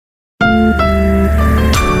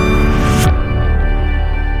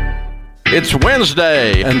It's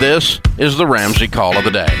Wednesday, and this is the Ramsey Call of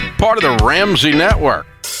the Day, part of the Ramsey Network.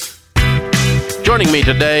 Joining me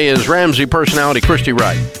today is Ramsey personality Christy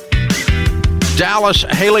Wright. Dallas,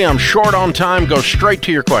 Haley, I'm short on time. Go straight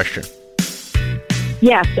to your question.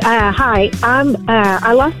 Yes. Hi.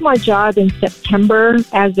 I lost my job in September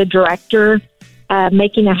as a director,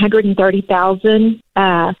 making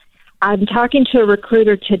 $130,000. I'm talking to a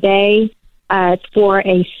recruiter today for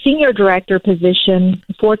a senior director position,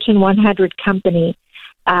 Fortune 100 company.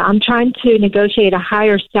 I'm trying to negotiate a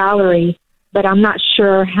higher salary, but I'm not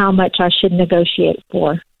sure how much I should negotiate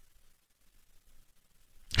for.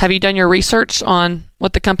 Have you done your research on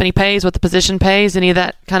what the company pays, what the position pays, any of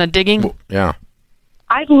that kind of digging? Yeah.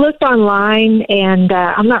 I've looked online, and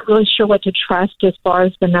I'm not really sure what to trust as far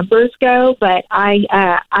as the numbers go, but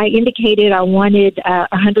I indicated I wanted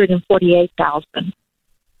 $148,000.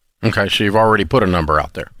 Okay, so you've already put a number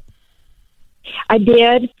out there. I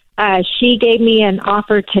did. She gave me an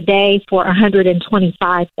offer today for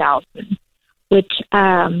 $125,000, which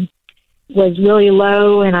was really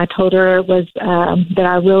low, and I told her it was that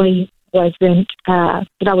I really wasn't that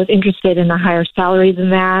I was interested in a higher salary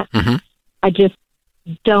than that. Mm-hmm. I just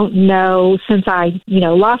don't know, since I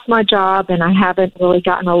lost my job and I haven't really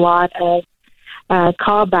gotten a lot of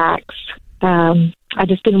callbacks. I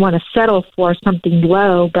just didn't want to settle for something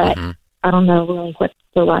low, but I don't know really what's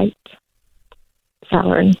the right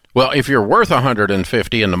salary. Well, if you're worth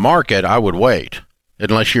 $150 in the market, I would wait,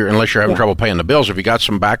 unless you're having trouble paying the bills. Have you got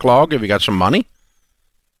some backlog? Have you got some money?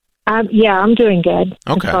 Yeah, I'm doing good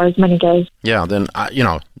as far as money goes. Yeah, then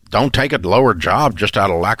don't take a lower job just out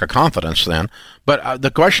of lack of confidence. Then, but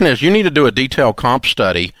the question is, you need to do a detailed comp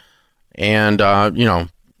study, and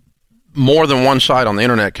more than one site on the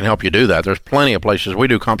internet can help you do that. There's plenty of places. We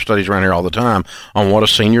do comp studies around here all the time on what a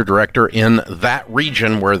senior director in that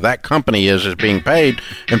region where that company is being paid,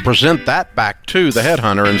 and present that back to the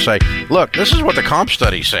headhunter and say, look, this is what the comp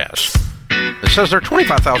study says. It says they're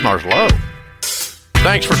 $25,000 low.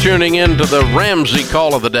 Thanks for tuning in to the Ramsey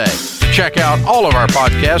Call of the Day. Check out all of our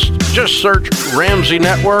podcasts. Just search Ramsey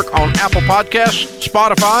Network on Apple Podcasts,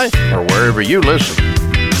 Spotify, or wherever you listen.